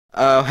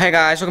Hey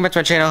guys, welcome back to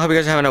my channel. Hope you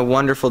guys are having a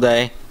wonderful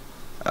day.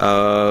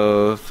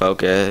 Oh,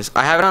 focus.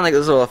 I have it on like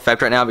this little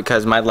effect right now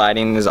because my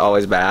lighting is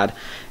always bad,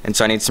 and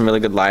so I need some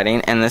really good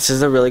lighting, and this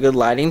is a really good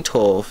lighting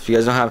tool. If you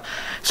guys don't have,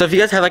 so if you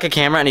guys have like a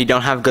camera and you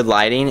don't have good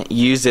lighting,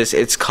 use this.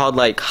 It's called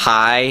like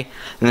high,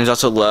 and there's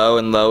also low,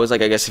 and low is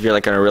like, I guess if you're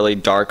like in a really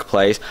dark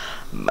place,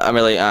 a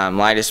really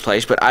lightest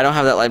place, but I don't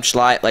have that much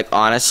light. Like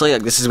honestly,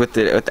 like this is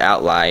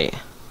without light.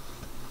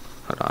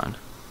 Hold on.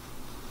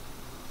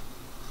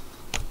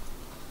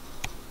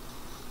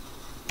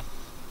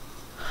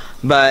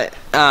 But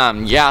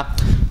yeah,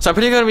 so I'm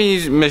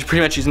pretty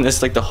much using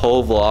this like the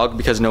whole vlog,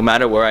 because no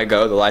matter where I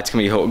go, the lights can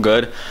be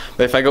good.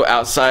 But if I go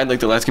outside, like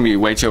the lights can be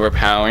way too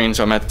overpowering,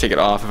 so I'm gonna have to take it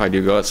off if I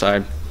do go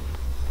outside.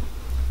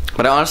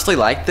 But I honestly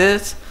like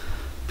this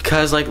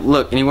because, like,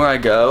 look, anywhere I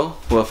go,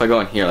 well, if I go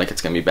in here, like,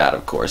 it's gonna be bad,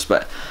 of course,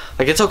 but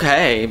like it's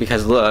okay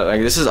because look,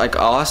 like this is like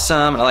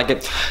awesome and I like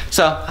it.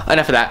 So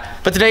enough of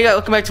that. But today,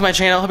 welcome back to my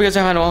channel. Hope you guys are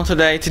having a wonderful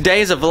day.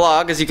 Today is a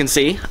vlog, as you can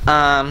see.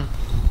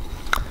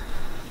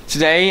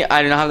 Today,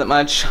 I do not have that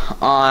much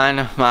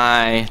on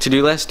my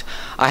to-do list.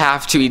 I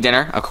have to eat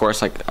dinner, of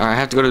course, like, or I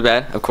have to go to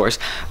bed, of course,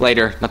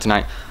 later, not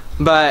tonight.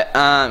 But,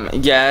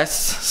 yes,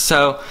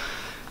 so,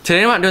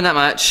 today I'm not doing that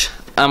much.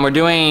 We're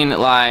doing,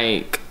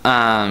 like,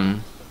 I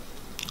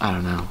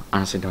don't know,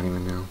 honestly, don't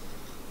even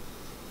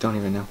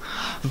know.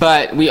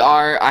 But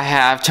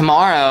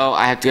tomorrow,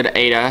 I have to go to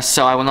Ada,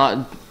 so I will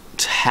not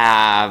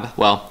have,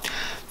 well,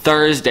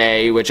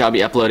 Thursday, which I'll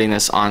be uploading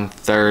this on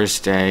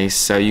Thursday,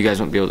 so you guys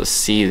won't be able to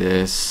see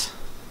this.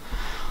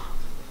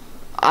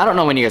 I don't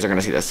know when you guys are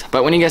gonna see this,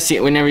 but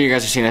whenever you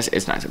guys are seeing this,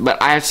 it's nice. But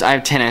I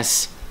have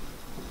tennis,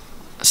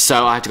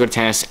 so I have to go to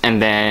tennis,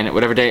 and then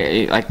whatever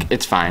day, like,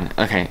 it's fine.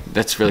 Okay,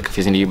 that's really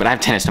confusing to you, but I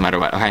have tennis no matter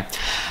what. Okay,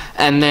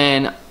 and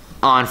then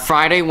on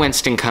Friday,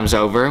 Winston comes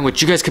over,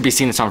 which you guys could be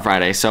seeing this on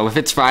Friday. So if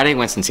it's Friday,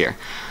 Winston's here.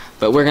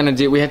 But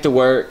we have to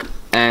work,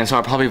 and so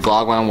I'll probably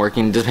vlog while I'm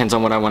working. Depends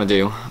on what I want to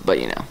do, but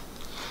you know.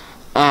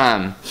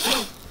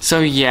 So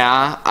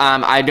yeah,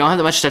 I don't have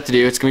that much stuff to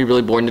do. It's gonna be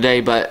really boring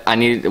today, but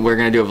we're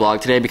gonna do a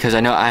vlog today because I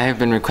know people have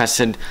been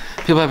requesting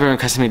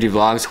me to do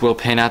vlogs. Will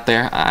Payne out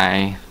there,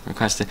 you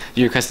requested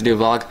to do a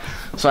vlog,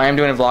 so I am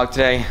doing a vlog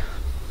today.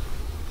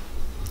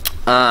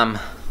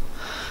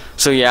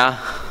 So yeah.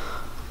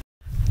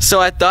 So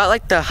I thought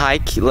like the high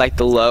key, like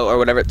the low or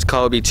whatever it's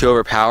called, would be too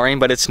overpowering,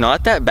 but it's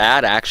not that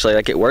bad actually.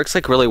 Like it works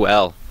like really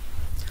well.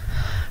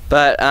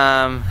 But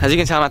as you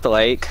can tell, I'm at the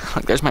lake.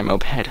 Like there's my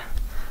moped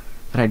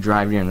that I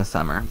drive here in the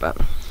summer, but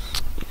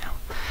you know,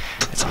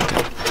 it's all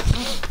good.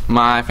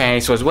 My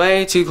face was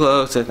way too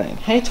close to the thing.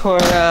 Hey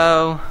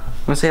Toro,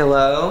 wanna say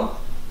hello?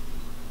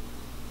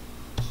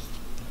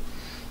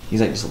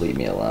 He's like, just leave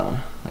me alone.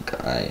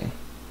 Like I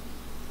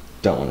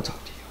don't want to talk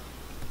to you.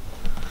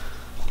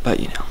 But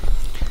you know.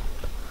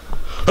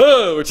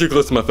 Oh, we're too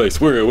close to my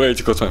face. We're way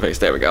too close to my face.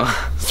 There we go.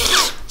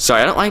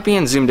 Sorry, I don't like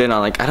being zoomed in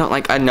on. Like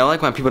I know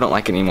like when people don't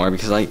like it anymore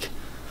because like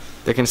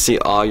they can see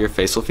all your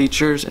facial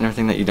features and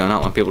everything that you do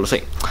not want people to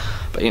see.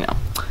 But you know.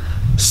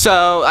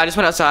 So I just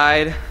went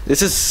outside.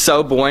 This is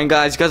so boring,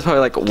 guys. You guys are probably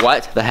like,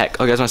 what the heck?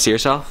 Oh, you guys want to see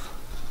yourself?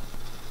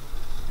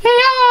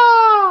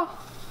 Yeah.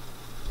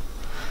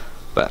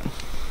 But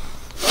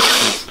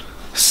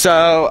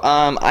so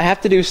I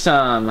have to do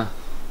some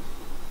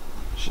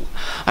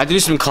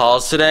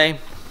calls today.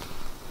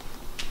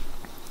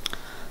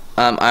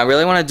 I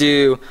really want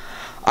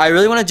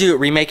to do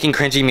remaking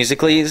cringy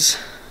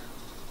musicallys.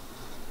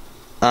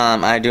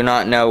 I do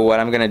not know what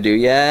I'm gonna do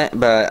yet,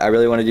 but I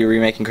really want to do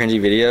remaking cringy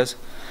videos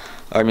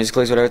or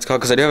musicallys, whatever it's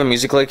called, because I do have a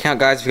Musical.ly account,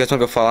 guys. If you guys want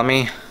to go follow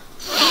me,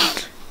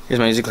 here's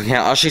my Musical.ly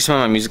account. I'll show you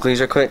some of my musicallys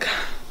real quick,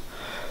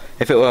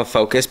 if it will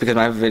focus, because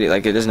my video,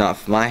 like, it does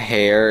not. My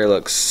hair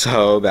looks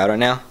so bad right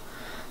now.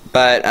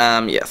 But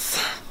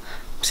yes.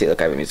 See, look,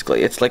 I have a Musical.ly.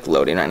 It's like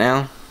loading right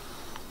now.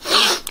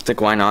 It's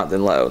like, why not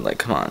then load? Like,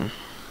 come on.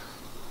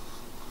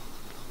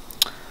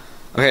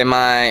 Okay,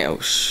 oh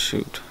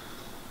shoot.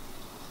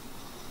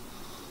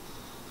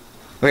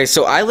 Okay,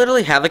 so I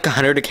literally have like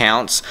 100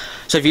 accounts.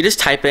 So if you just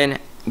type in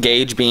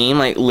Gage Beam,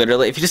 like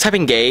literally, if you just type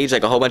in Gage,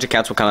 like a whole bunch of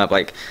accounts will come up,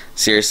 like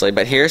seriously.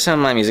 But here's some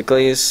of my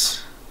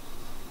musicallys.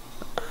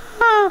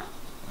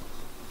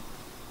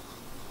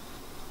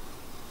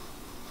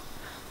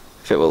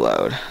 If it will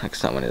load, like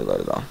it's not wanting to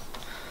load at all.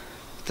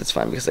 That's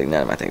fine because like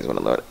none of my things want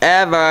to load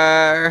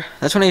ever.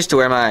 That's when I used to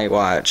wear my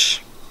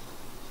watch.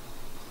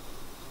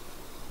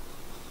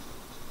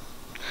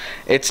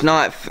 It's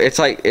not. It's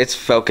like it's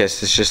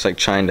focused. It's just like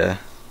trying to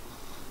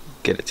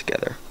get it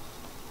together.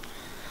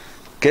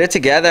 Get it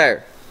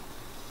together.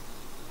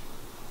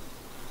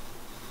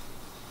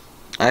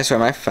 I swear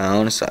my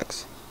phone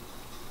sucks.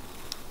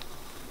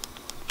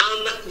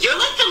 You're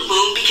like the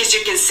moon because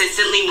you're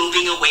consistently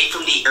moving away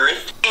from the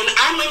earth, and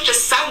I'm like the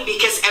sun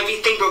because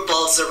everything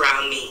revolves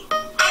around me.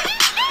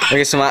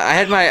 Okay, so I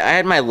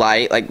had my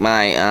light, like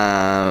my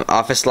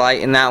office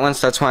light in that one,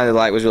 so that's why the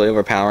light was really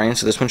overpowering.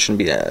 So this one shouldn't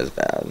be as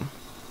bad.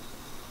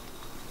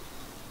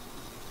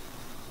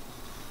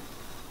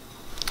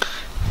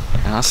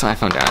 And I'll set my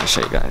phone down and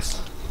show you guys.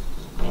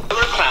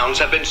 Cloud sounds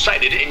have been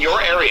sighted in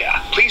your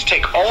area. Please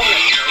take all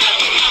necessary...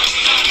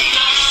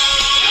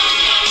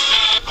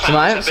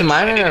 So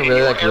mine are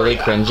really like really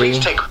cringy.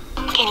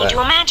 Can you do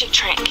a magic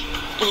trick?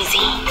 Easy.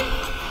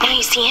 Now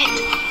you see it.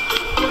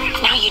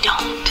 Now you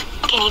don't.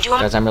 Can you do a...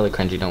 Guys, I'm really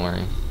cringy, don't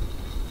worry.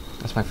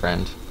 That's my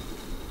friend.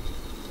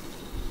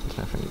 That's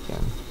my friend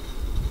again.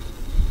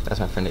 That's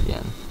my friend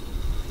again.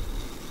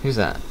 Who's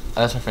that?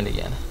 Oh, that's my friend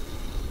again.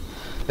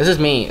 This is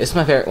me. This is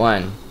my favorite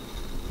one.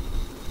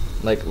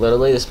 Like,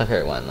 literally, this is my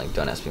favorite one. Like,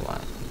 don't ask me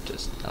why.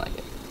 Just, I like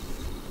it.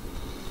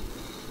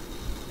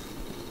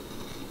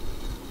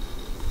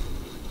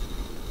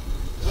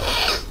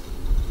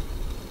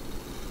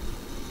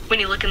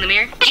 When you look in the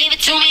mirror, give it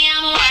to me,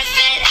 I'm worth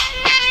it.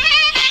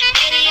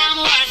 Baby, I'm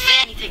worth it.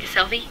 Can you take a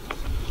selfie?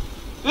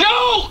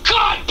 No!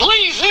 God,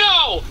 please,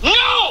 no!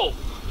 No!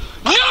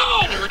 No!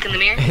 When you look in the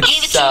mirror, It's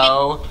give it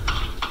so...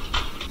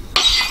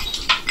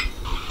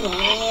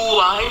 Ooh,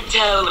 I'm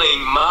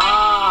telling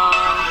Mom.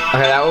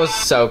 Okay, that was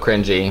so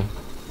cringy.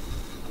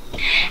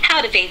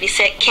 How to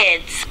babysit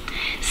kids.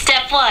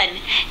 Step 1,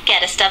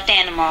 get a stuffed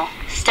animal.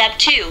 Step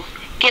 2,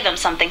 give them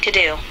something to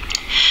do.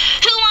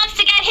 Who wants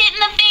to get hit in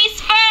the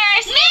face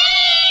first? Me!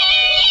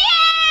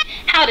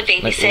 How to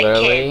babysit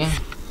literally? kids.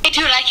 Hey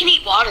dude, I can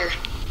eat water.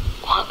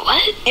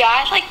 What? Yeah,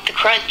 I like the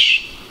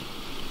crunch.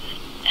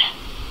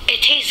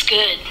 It tastes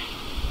good.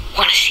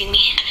 Wanna see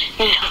me?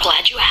 I'm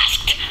glad you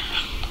asked.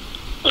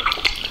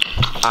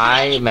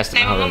 I messed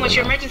up. 911, what's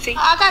your emergency?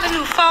 I got a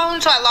new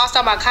phone, so I lost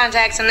all my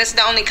contacts, and this is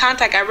the only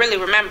contact I really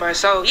remember.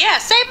 So, yeah,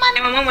 save my...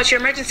 911, what's your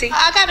emergency?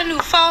 I got a new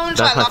phone,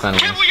 so That's I not lost... funny.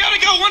 We gotta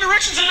go. One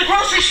Direction's in the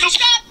grocery store.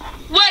 Stop!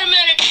 Wait a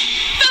minute.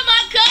 Fill my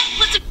cup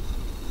with some...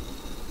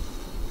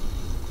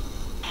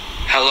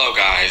 Hello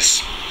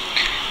guys,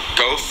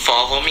 go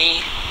follow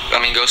me,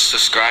 go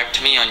subscribe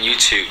to me on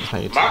YouTube.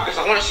 Marcus,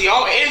 I want to see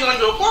all A's on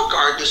your report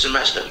card this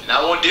semester.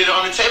 Now I want dinner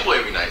on the table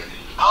every night.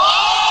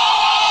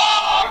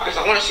 Marcus,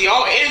 I want to see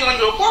all A's on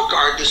your report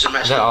card this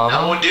semester. Is that all of Now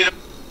I them? want dinner.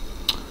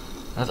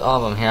 That's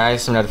all of them. Here, I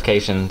have some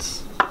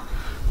notifications.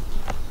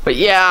 But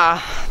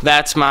yeah,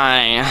 that's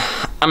my...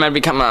 I'm gonna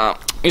become a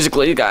music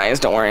lead, guys.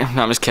 Don't worry.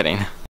 No, I'm just kidding.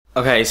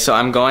 Okay, so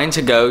I'm going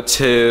to go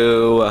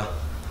to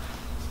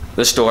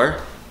the store.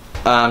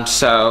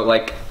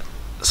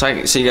 So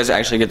you guys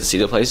actually get to see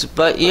the place.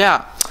 But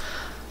yeah,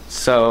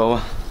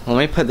 so let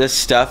me put this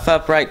stuff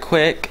up right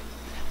quick,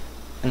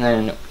 and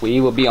then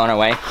we will be on our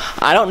way.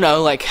 I don't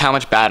know like how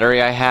much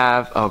battery I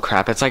have. Oh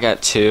crap, it's like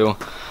at 2.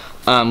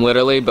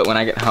 Literally, but when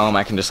I get home,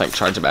 I can just like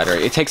charge the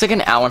battery. It takes like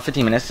an hour and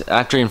 50 minutes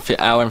after an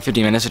hour and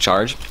 50 minutes to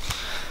charge.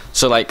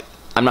 So like,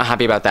 I'm not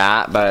happy about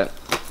that, but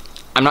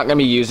I'm not gonna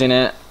be using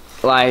it.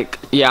 Like,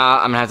 yeah,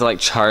 I'm gonna have to like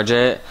charge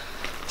it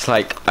to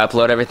like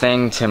upload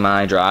everything to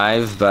my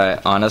drive,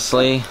 but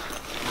honestly,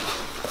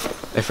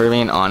 if we're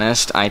being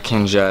honest, I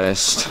can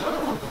just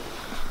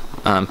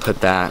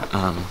put that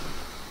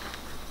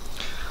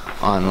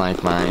on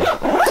like my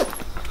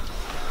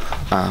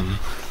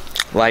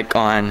like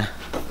on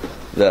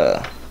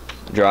the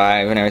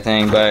drive and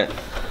everything, but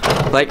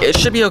like it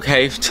should be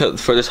okay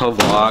for this whole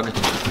vlog.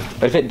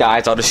 But if it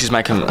dies, I'll just use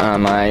my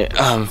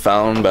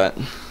phone, but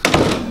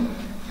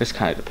this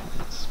kind of depends.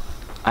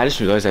 I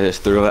just realized I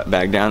just threw that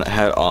bag down that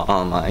had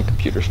all my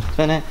computer stuff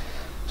in it,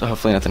 so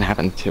hopefully nothing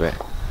happened to it.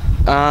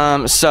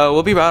 So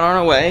we'll be right on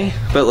our way,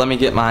 but let me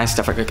get my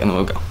stuff right quick and then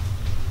we'll go.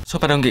 Just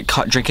hope I don't get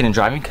caught drinking and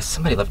driving because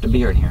somebody left a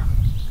beer in here.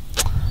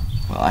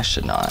 Well, I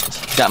should not.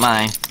 Got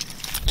my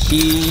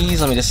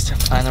keys. Let me just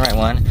find the right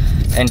one.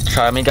 And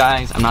try me,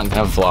 guys. I'm not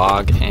gonna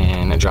vlog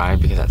and drive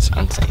because that's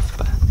unsafe.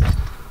 But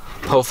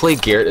hopefully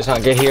Garrett does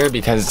not get here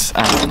because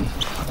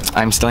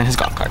I'm still in his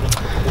golf cart.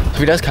 If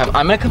he does come,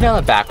 I'm gonna come down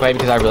the back way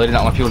because I really do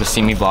not want people to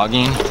see me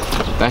vlogging.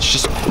 That's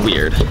just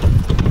weird.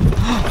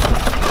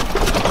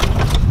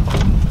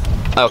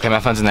 Okay, my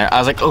phone's in there. I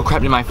was like, oh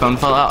crap, did my phone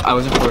fall out? I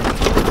wasn't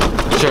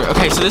sure.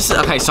 Okay, so this is,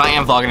 okay, so I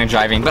am vlogging and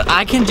driving, but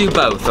I can do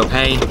both,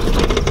 okay?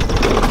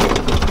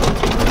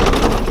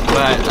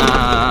 But,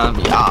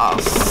 yeah,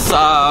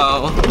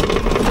 so,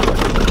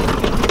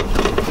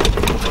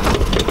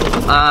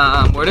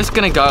 we're just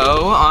gonna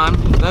go on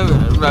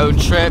the road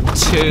trip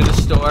to the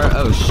store.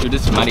 Oh shoot,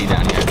 it's muddy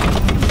down here.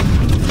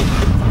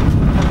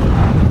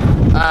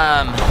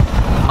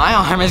 My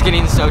arm is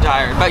getting so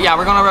tired, but yeah,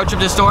 we're going on a road trip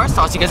to the store,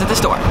 so I'll see you guys at the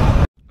store.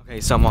 Okay,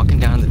 so I'm walking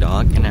down the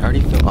dock, and I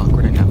already feel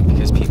awkward enough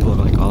because people are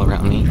like all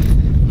around me.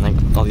 And, like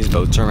all these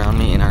boats are around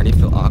me, and I already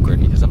feel awkward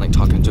because I'm like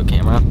talking to a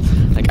camera.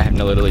 Like I have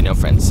literally no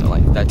friends, so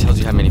like that tells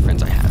you how many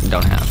friends I have and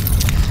don't have.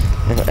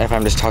 If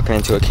I'm just talking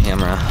into a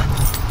camera.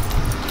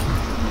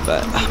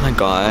 But oh my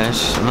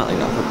gosh, I'm not like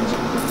not focused.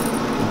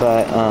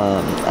 But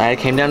I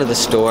came down to the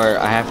store.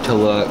 I have to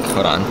look.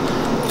 Hold on,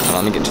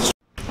 let me get to.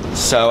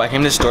 So I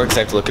came to the store because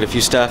I have to look at a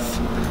few stuff.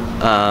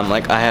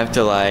 Like I have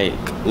to like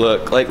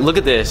look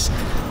at this.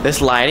 This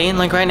lighting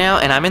like right now,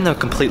 and I'm in the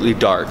completely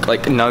dark,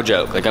 like no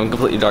joke, like I'm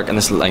completely dark, and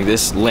this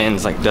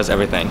lens like does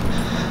everything.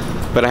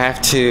 But I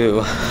have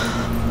to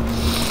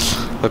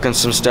look at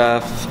some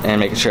stuff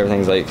and making sure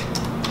everything's like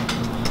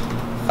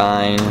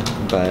fine.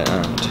 But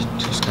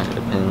just kind of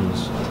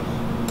depends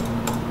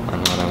on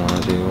what I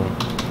want to do.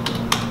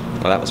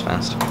 Well, that was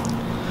fast.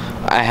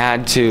 I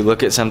had to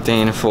look at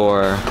something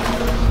for.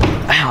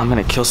 Ow, I'm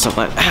gonna kill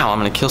someone. Ow, I'm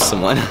gonna kill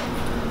someone.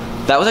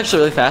 That was actually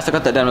really fast. I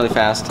got that done really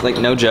fast. Like,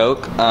 no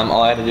joke.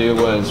 All I had to do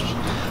was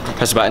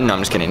press a button. No, I'm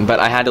just kidding. But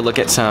I had to look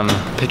at some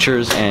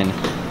pictures and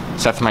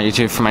stuff for my new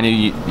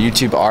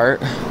YouTube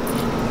art.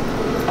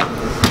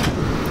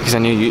 Because I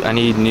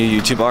need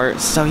new YouTube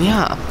art. So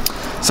yeah.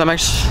 So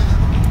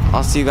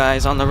I'll see you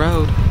guys on the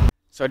road.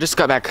 So I just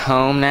got back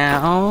home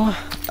now.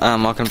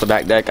 Walking up the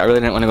back deck. I really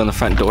didn't want to go in the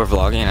front door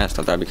vlogging. I just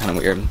thought that'd be kind of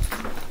weird.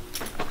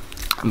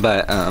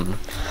 But I'm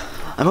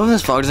hoping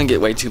this vlog doesn't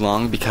get way too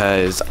long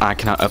because I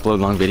cannot upload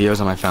long videos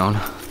on my phone.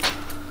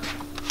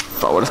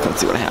 So we're just gonna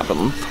see what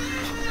happens.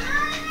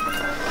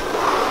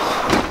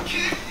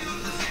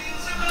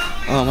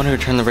 Oh, I wonder who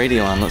turned the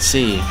radio on. Let's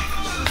see.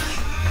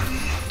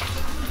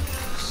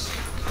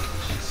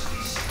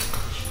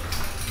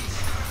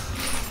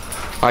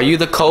 Are you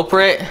the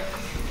culprit?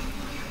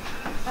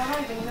 I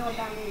don't even know what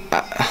that means.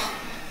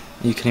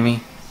 Are you kidding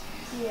me?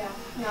 Yeah,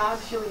 no,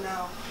 actually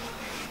no.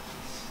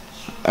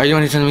 Are you the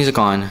one who turned the music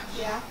on?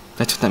 Yeah.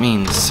 That's what that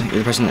means. You're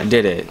the person that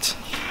did it.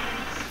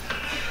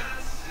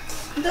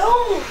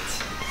 Don't!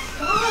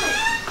 God.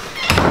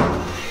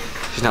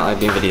 She's not like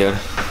being videoed.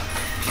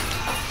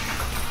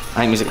 I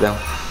like music though.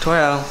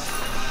 Toro.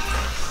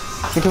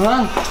 Hey, come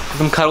on.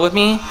 Come cuddle with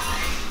me.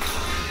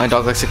 My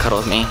dog likes to cuddle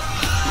with me.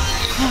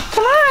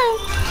 Come on.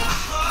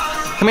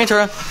 Come here,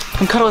 Toro.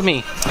 Come cuddle with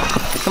me.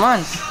 Come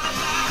on.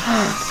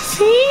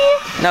 See?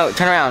 No,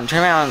 turn around.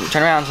 Turn around.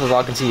 Turn around so the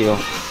dog can see you.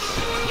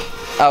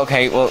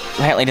 Okay, well,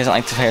 apparently he doesn't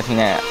like to play with me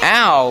now.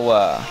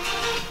 Ow!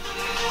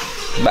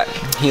 But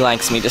he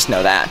likes me, just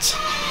know that.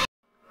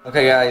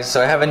 Okay guys,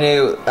 so I have a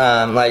new,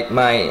 like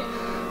my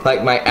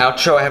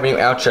outro, I have a new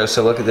outro,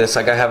 so look at this,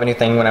 like I have a new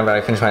thing whenever I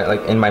finish my,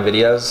 in my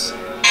videos.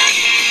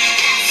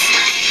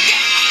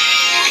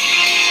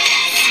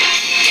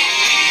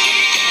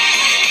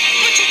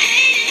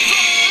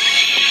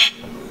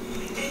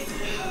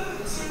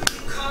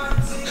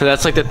 So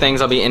that's like the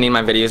things I'll be ending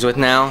my videos with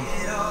now.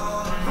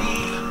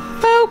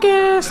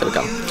 Focus! There we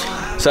go.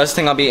 So that's the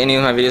thing I'll be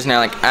ending my videos now.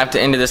 Like at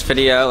the end of this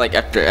video, like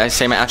after I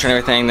say my outro and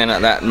everything, then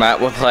that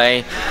will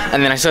play,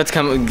 and then I still have to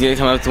come up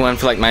with one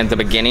for like the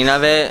beginning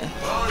of it.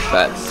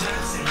 But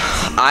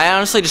I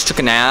honestly just took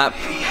a nap,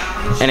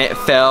 and it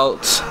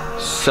felt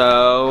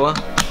so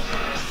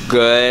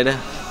good.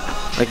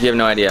 Like you have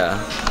no idea.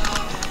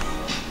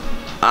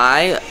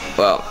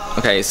 Well,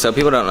 okay, so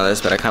people don't know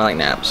this, but I kind of like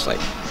naps. Like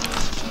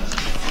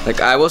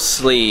I will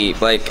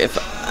sleep. Like if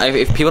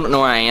people don't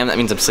know where I am, that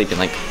means I'm sleeping.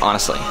 Like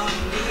honestly.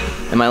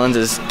 And my lens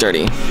is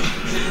dirty.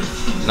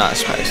 Not a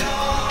surprise.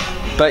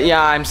 But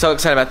yeah, I'm so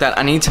excited about that.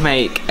 I need to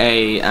make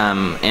a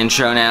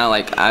intro now.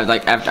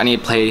 I need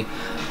to play.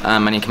 I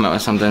need to come up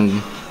with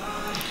something.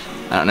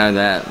 I don't know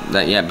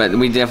that yet, but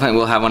we definitely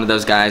will have one of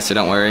those guys. So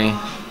don't worry.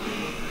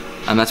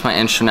 That's my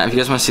intro now. If you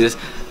guys want to see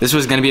this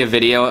was gonna be a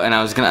video, and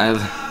I was gonna.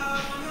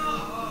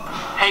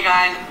 Hey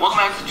guys, welcome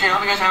back to the channel.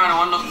 Hope you guys are having a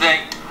wonderful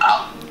day.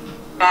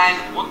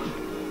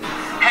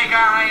 Hey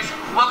guys,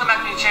 welcome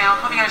back to the channel.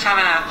 Hope you guys are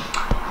having a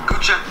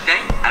good day.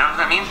 I don't know what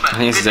that means, but I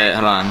think this is it.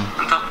 Hold on.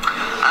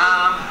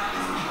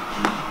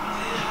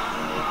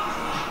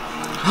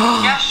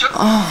 Yeah, sure.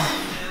 Oh.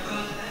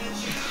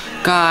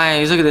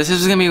 Guys, look at this. This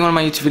is gonna be one of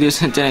my YouTube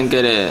videos and didn't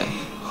get it.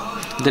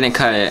 Didn't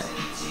cut it.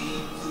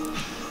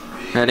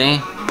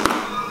 Ready?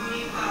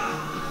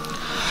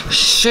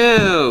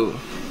 Shoot!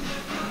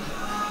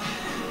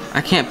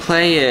 I can't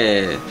play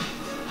it.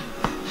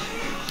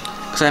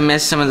 Cause I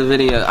missed some of the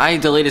videos. I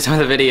deleted some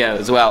of the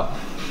videos. Well,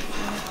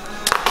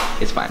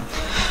 it's fine.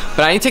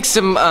 But I need to take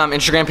some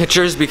Instagram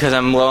pictures because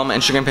I'm low on my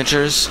Instagram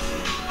pictures.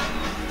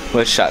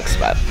 Which sucks,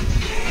 but.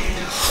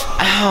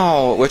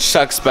 Ow! Which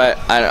sucks, but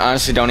I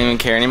honestly don't even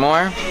care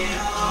anymore.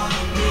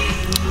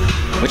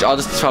 Which I'll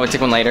just probably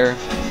take one later.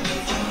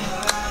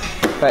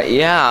 But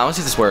yeah, I want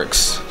to see if this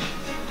works.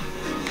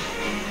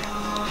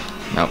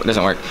 No, it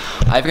doesn't work.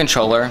 I have a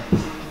controller.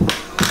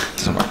 It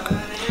doesn't work.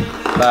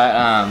 But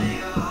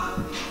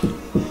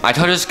I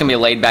told you it's gonna be a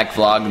laid back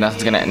vlog.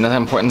 Nothing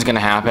important's gonna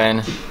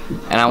happen.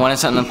 And I wanted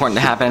something important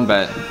to happen,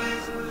 but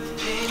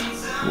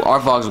our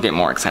vlogs will get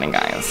more exciting,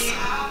 guys.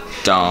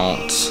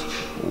 Don't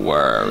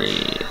worry.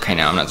 Okay,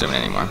 now I'm not zooming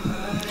anymore.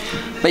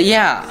 But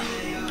yeah.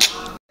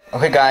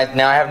 Okay, guys,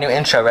 now I have a new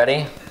intro.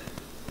 Ready?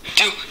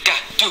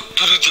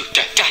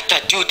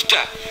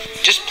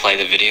 Just play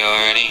the video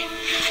already.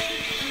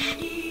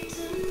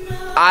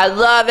 I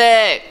love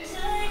it.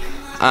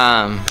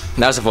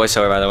 That was a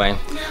voiceover, by the way,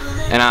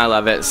 and I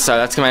love it. So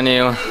that's my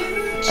new,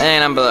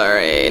 and I'm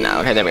blurry. No,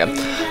 okay, there we go.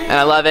 And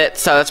I love it.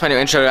 So that's my new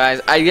intro,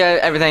 guys. I get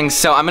everything.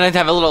 So I'm gonna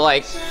have a little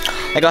like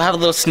I'll have a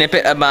little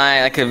snippet of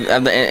my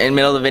in the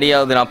middle of the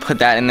video. Then I'll put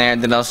that in there.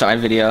 Then I'll start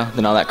my video.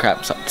 Then all that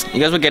crap. So you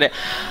guys will get it.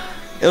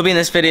 It'll be in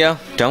this video.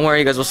 Don't worry,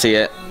 you guys will see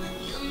it.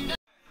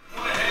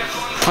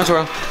 Come on,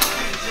 Toro.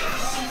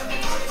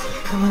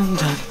 Come on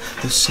down.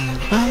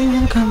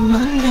 Come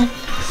on down.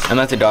 I'm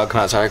let the dog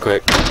come outside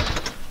quick.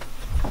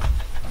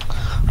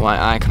 Why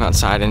I come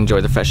outside and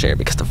enjoy the fresh air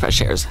because the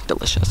fresh air is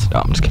delicious. No,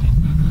 I'm just kidding.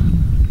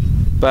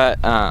 But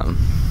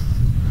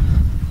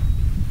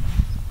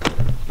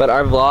But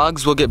our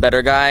vlogs will get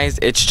better, guys.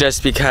 It's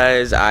just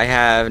because I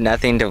have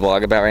nothing to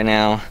vlog about right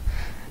now.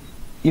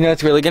 You know,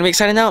 it's really gonna be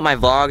exciting though. My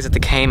vlogs at the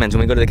Caymans.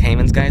 When we go to the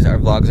Caymans, guys, our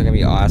vlogs are gonna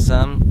be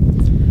awesome.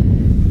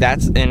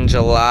 That's in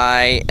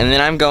July, and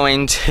then I'm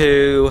going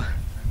to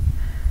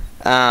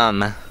oh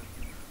my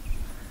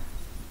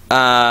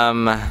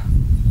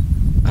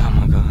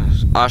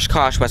gosh,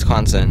 Oshkosh,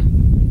 Wisconsin,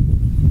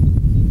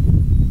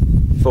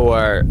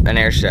 for an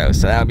air show.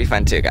 So that would be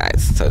fun too,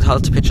 guys. So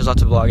lots of pictures,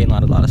 lots of vlogging,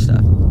 a lot of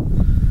stuff.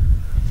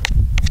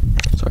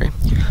 Sorry.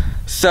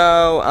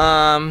 So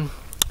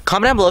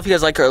comment down below if you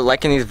guys are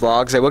liking these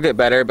vlogs. They will get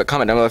better, but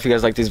comment down below if you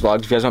guys like these vlogs.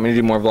 If you guys want me to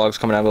do more vlogs,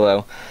 comment down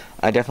below.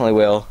 I definitely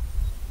will.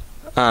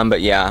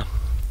 But yeah,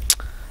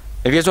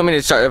 if you guys want me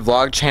to start a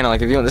vlog channel,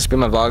 like if you want this to be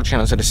my vlog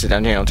channel instead of sit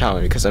down channel, tell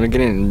me, because I'm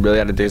getting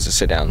really out of days to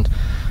sit down.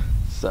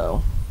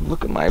 So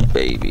look at my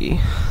baby.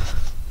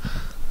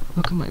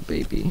 Look at my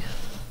baby.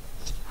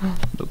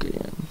 Look at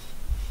him.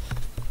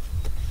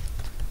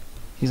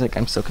 He's like,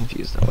 I'm so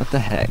confused though. What the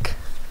heck?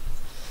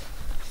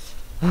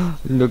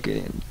 Look at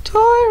him.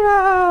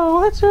 Toro,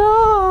 what's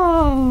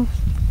wrong?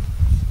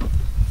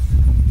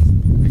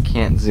 I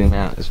can't zoom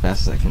out as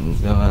fast as I can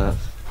go up.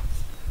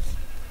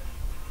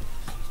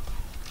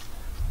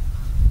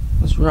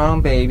 What's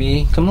wrong,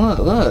 baby? Come on,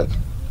 look.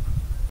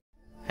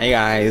 Hey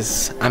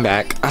guys, I'm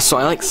back. So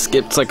I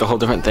skipped a whole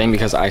different thing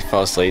because I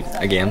fell asleep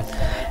again.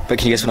 But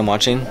can you guess what I'm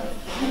watching?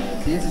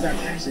 This is our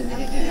passion.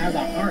 It has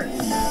our heart.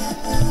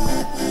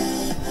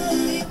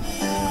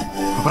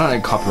 Hope I'm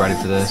not copyrighted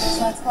for this.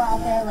 Let's go out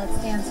there.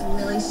 Let's dance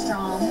really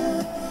strong.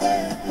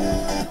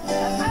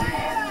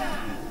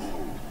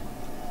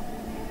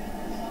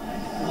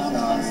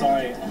 I'm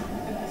sorry.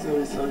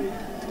 Sorry.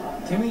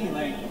 Can we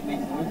make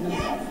noises?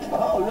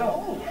 Oh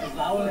no! As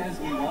loud as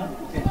we want.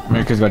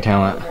 America's Got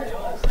Talent.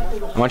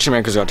 I'm watching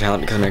America's Got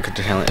Talent because America's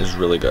Got Talent is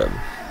really good.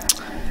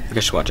 You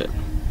guys should watch it.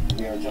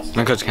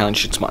 America's Got Talent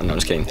should smart. No, I'm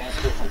just kidding.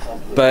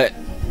 But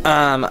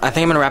I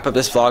think I'm gonna wrap up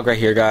this vlog right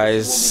here,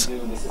 guys.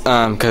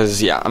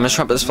 Cause yeah, I'm just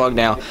wrap up this vlog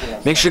now.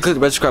 Make sure to click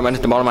the red subscribe button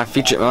at the bottom of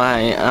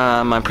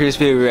my previous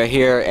video right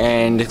here,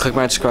 and click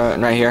my subscribe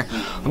button right here.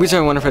 Hope you guys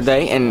have a wonderful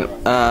day, and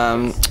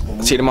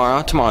see you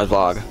tomorrow's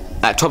vlog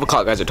at 12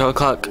 o'clock, guys. At 12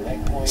 o'clock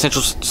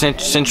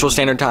Central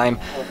Standard Time.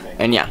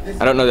 And yeah,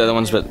 I don't know the other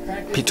ones, but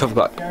 12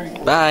 o'clock.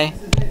 Bye.